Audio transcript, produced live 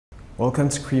Welcome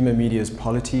to Creamer Media's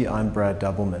Polity. I'm Brad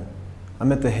Doubleman.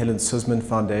 I'm at the Helen Suzman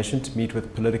Foundation to meet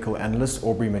with political analyst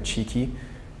Aubrey Machiki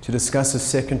to discuss a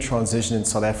second transition in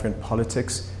South African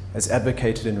politics as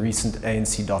advocated in recent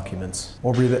ANC documents.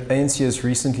 Aubrey, the ANC has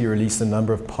recently released a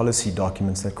number of policy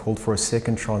documents that called for a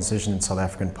second transition in South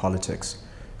African politics.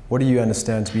 What do you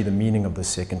understand to be the meaning of this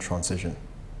second transition?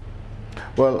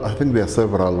 Well, I think there are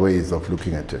several ways of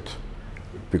looking at it,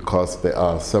 because there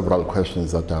are several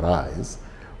questions that arise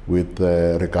with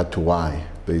regard to why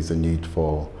there is a need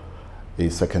for a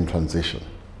second transition.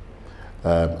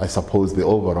 I suppose the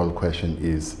overall question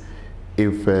is,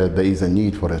 if there is a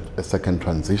need for a second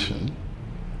transition,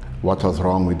 what was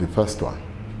wrong with the first one?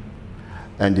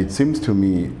 And it seems to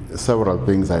me several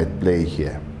things are at play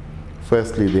here.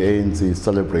 Firstly, the ANC is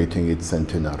celebrating its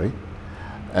centenary,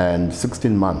 and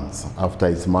 16 months after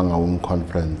its Mangaung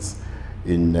conference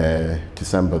in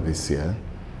December this year,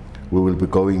 we will be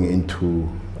going into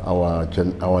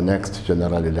our next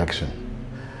general election.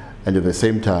 And at the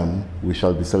same time, we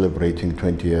shall be celebrating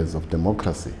 20 years of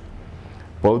democracy.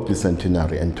 Both the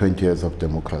centenary and 20 years of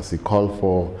democracy call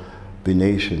for the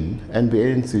nation and the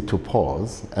ANC to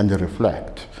pause and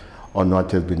reflect on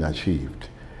what has been achieved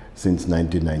since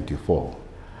 1994.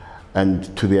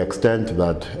 And to the extent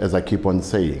that, as I keep on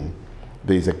saying,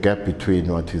 there is a gap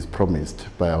between what is promised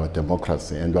by our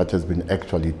democracy and what has been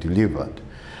actually delivered,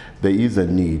 there is a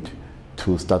need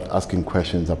to start asking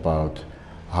questions about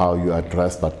how you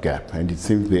address that gap. And it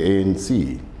seems the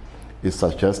ANC is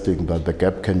suggesting that the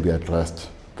gap can be addressed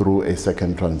through a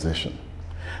second transition.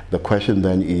 The question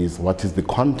then is, what is the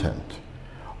content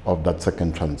of that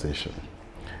second transition?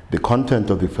 The content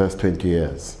of the first 20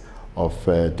 years of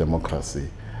democracy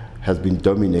has been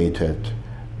dominated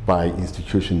by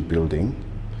institution building,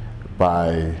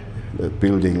 by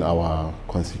building our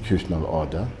constitutional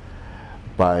order,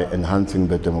 by enhancing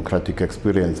the democratic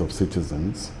experience of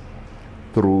citizens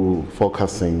through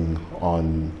focusing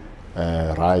on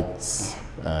rights,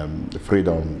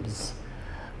 freedoms,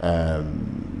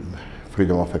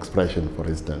 freedom of expression, for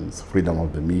instance, freedom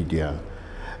of the media,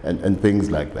 and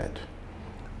things like that.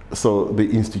 So the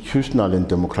institutional and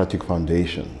democratic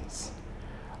foundations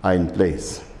are in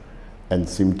place and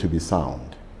seem to be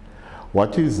sound.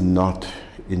 What is not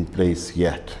in place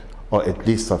yet, or at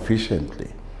least sufficiently,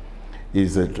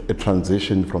 is a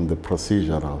transition from the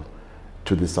procedural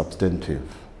to the substantive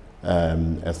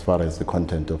as far as the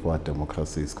content of what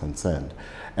democracy is concerned.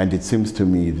 And it seems to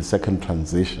me the second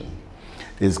transition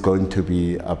is going to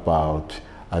be about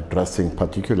addressing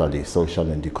particularly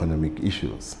social and economic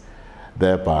issues,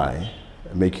 thereby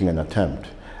making an attempt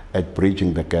at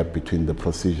bridging the gap between the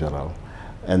procedural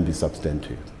and the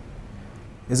substantive.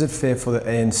 Is it fair for the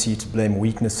ANC to blame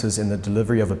weaknesses in the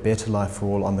delivery of a better life for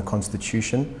all on the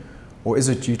Constitution, or is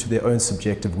it due to their own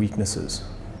subjective weaknesses?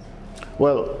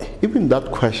 Well, even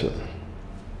that question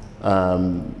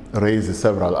raises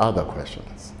several other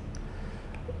questions.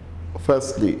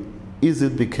 Firstly, is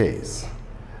it the case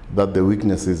that the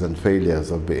weaknesses and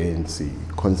failures of the ANC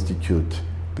constitute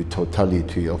the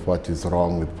totality of what is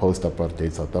wrong with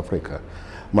post-apartheid South Africa?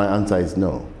 My answer is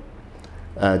no.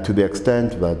 To the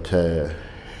extent that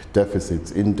deficits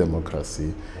in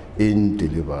democracy, in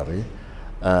delivery,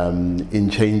 in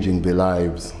changing the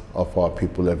lives of our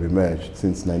people have emerged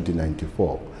since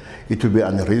 1994, it would be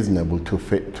unreasonable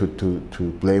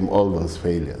to blame all those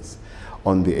failures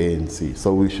on the ANC.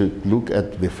 So we should look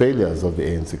at the failures of the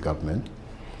ANC government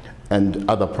and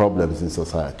other problems in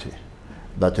society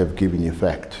that have given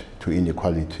effect to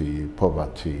inequality,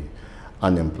 poverty,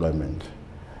 unemployment,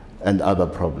 and other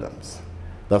problems.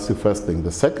 That's the first thing.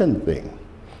 The second thing,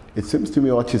 it seems to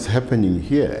me what is happening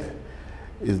here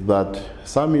is that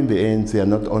some in the ANC are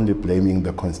not only blaming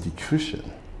the Constitution,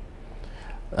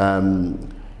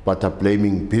 but are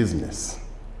blaming business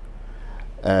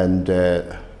and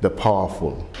the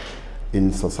powerful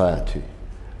in society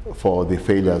for the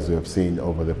failures we have seen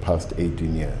over the past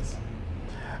 18 years.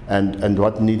 And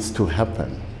what needs to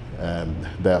happen,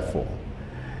 therefore,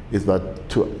 is that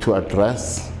to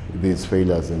address these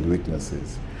failures and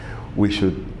weaknesses, we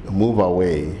should move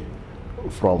away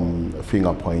from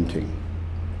finger pointing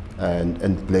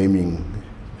and blaming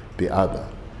the other,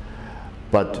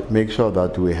 but make sure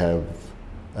that we have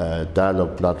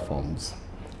dialogue platforms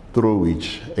through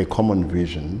which a common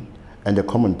vision and a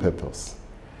common purpose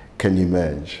can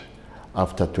emerge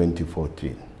after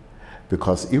 2014.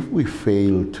 Because if we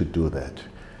fail to do that,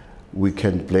 we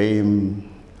can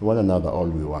blame one another all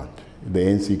we want. The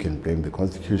ANC can blame the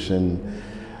Constitution,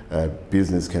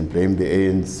 business can blame the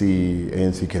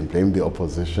ANC can blame the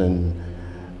opposition,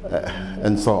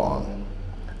 and so on.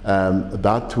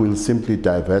 That will simply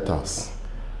divert us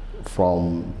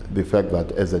from the fact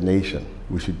that as a nation,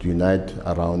 we should unite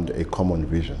around a common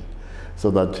vision so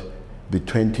that the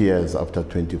 20 years after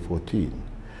 2014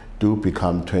 do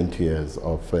become 20 years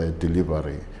of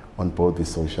delivery on both the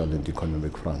social and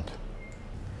economic front.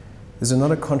 Is it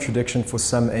not a contradiction for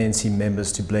some ANC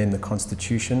members to blame the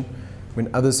Constitution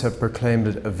when others have proclaimed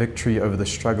it a victory over the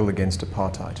struggle against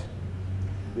apartheid?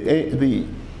 The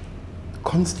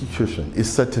Constitution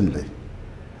is certainly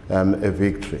a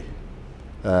victory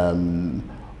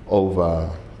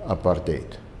over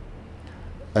apartheid,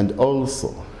 and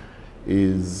also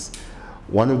is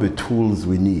one of the tools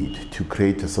we need to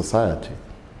create a society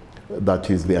that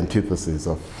is the antithesis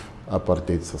of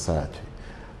apartheid society.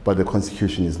 But the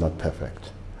Constitution is not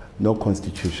perfect. No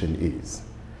Constitution is.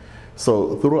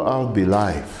 So throughout the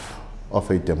life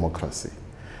of a democracy,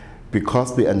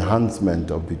 because the enhancement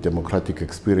of the democratic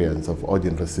experience of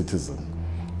ordinary citizens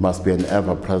must be an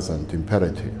ever-present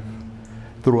imperative,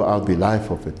 throughout the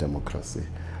life of a democracy,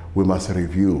 we must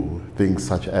review things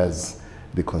such as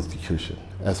the Constitution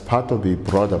as part of the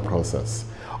broader process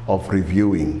of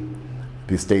reviewing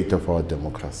the state of our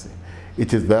democracy.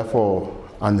 It is therefore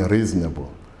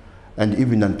unreasonable and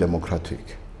even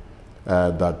undemocratic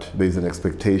that there is an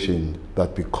expectation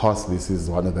that because this is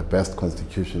one of the best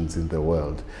constitutions in the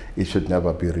world, it should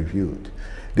never be reviewed.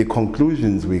 The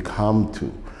conclusions we come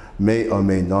to may or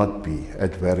may not be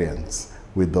at variance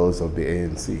with those of the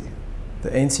ANC. The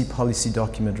ANC policy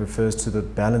document refers to the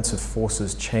balance of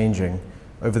forces changing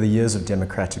over the years of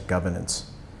democratic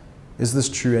governance. Is this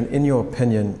true, and in your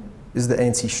opinion, is the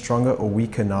ANC stronger or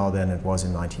weaker now than it was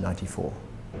in 1994?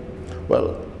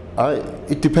 Well,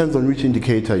 it depends on which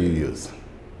indicator you use.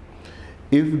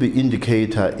 If the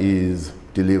indicator is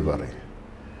delivery,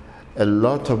 a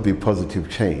lot of the positive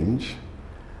change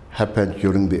happened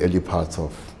during the early parts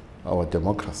of our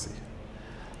democracy.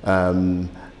 And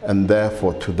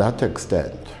therefore, to that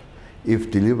extent,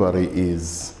 if delivery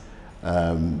is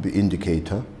the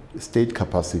indicator, state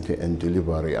capacity and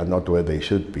delivery are not where they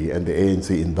should be, and the ANC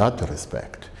in that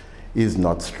respect is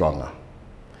not stronger.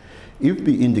 If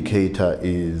the indicator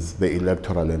is the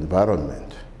electoral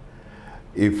environment,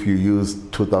 if you use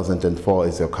 2004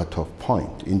 as your cutoff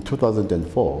point, in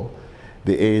 2004,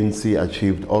 the ANC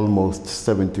achieved almost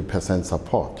 70%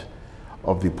 support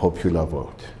of the popular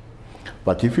vote.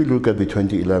 But if you look at the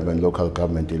 2011 local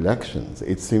government elections,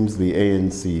 it seems the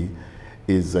ANC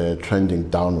is trending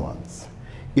downwards.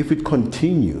 If it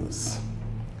continues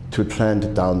to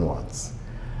trend downwards,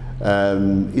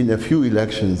 in a few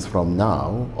elections from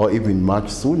now, or even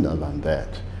much sooner than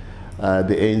that,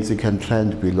 the ANC can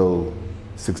trend below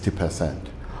 60%.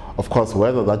 Of course,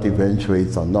 whether that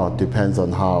eventuates or not depends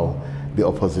on how the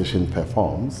opposition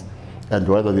performs and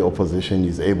whether the opposition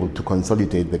is able to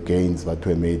consolidate the gains that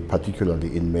were made,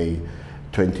 particularly in May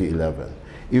 2011.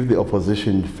 If the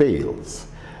opposition fails,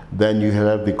 then you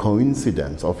have the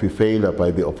coincidence of a failure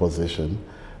by the opposition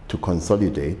to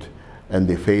consolidate and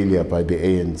the failure by the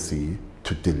ANC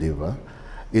to deliver,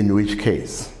 in which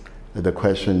case the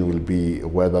question will be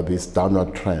whether this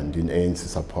downward trend in ANC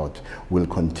support will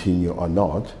continue or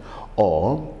not,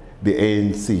 or the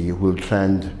ANC will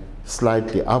trend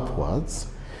slightly upwards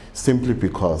simply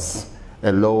because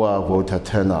a lower voter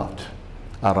turnout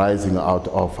arising out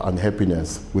of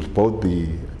unhappiness with both the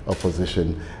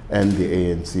opposition and the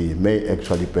ANC may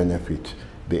actually benefit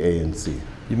the ANC.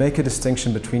 You make a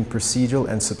distinction between procedural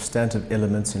and substantive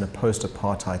elements in a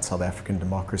post-apartheid South African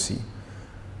democracy.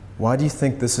 Why do you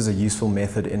think this is a useful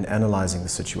method in analyzing the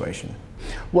situation?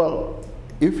 Well,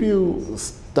 if you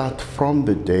start from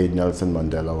the day Nelson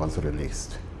Mandela was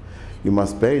released, you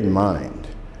must bear in mind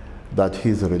that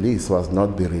his release was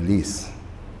not the release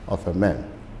of a man.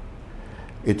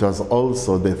 It was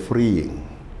also the freeing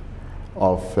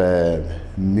of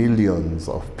millions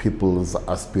of people's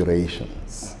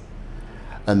aspirations,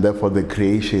 and therefore the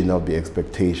creation of the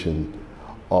expectation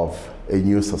of a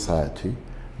new society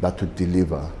that would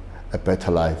deliver a better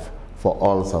life for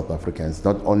all South Africans,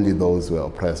 not only those who were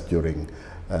oppressed during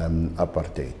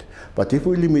apartheid. But if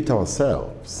we limit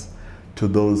ourselves to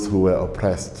those who were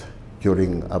oppressed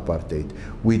during apartheid,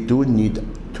 we do need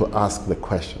to ask the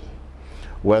question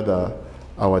whether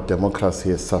our democracy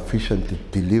has sufficiently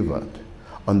delivered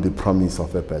on the promise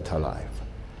of a better life.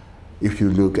 If you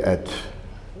look at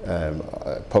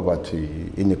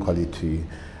poverty, inequality,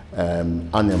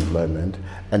 unemployment,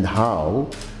 and how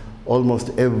almost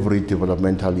every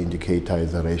developmental indicator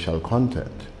is a racial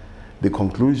content, the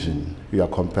conclusion we are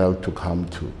compelled to come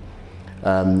to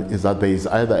is that there is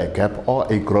either a gap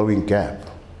or a growing gap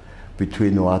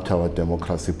between what our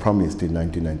democracy promised in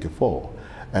 1994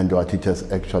 and what it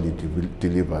has actually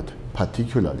delivered,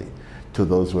 particularly to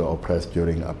those who were oppressed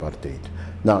during apartheid.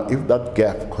 Now, if that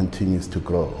gap continues to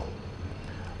grow,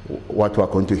 what we're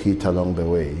going to hit along the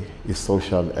way is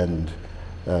social and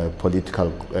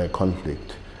political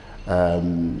conflict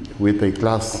with a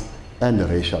class and a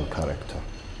racial character.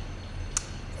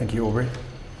 Thank you, Aubrey.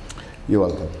 You're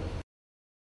welcome.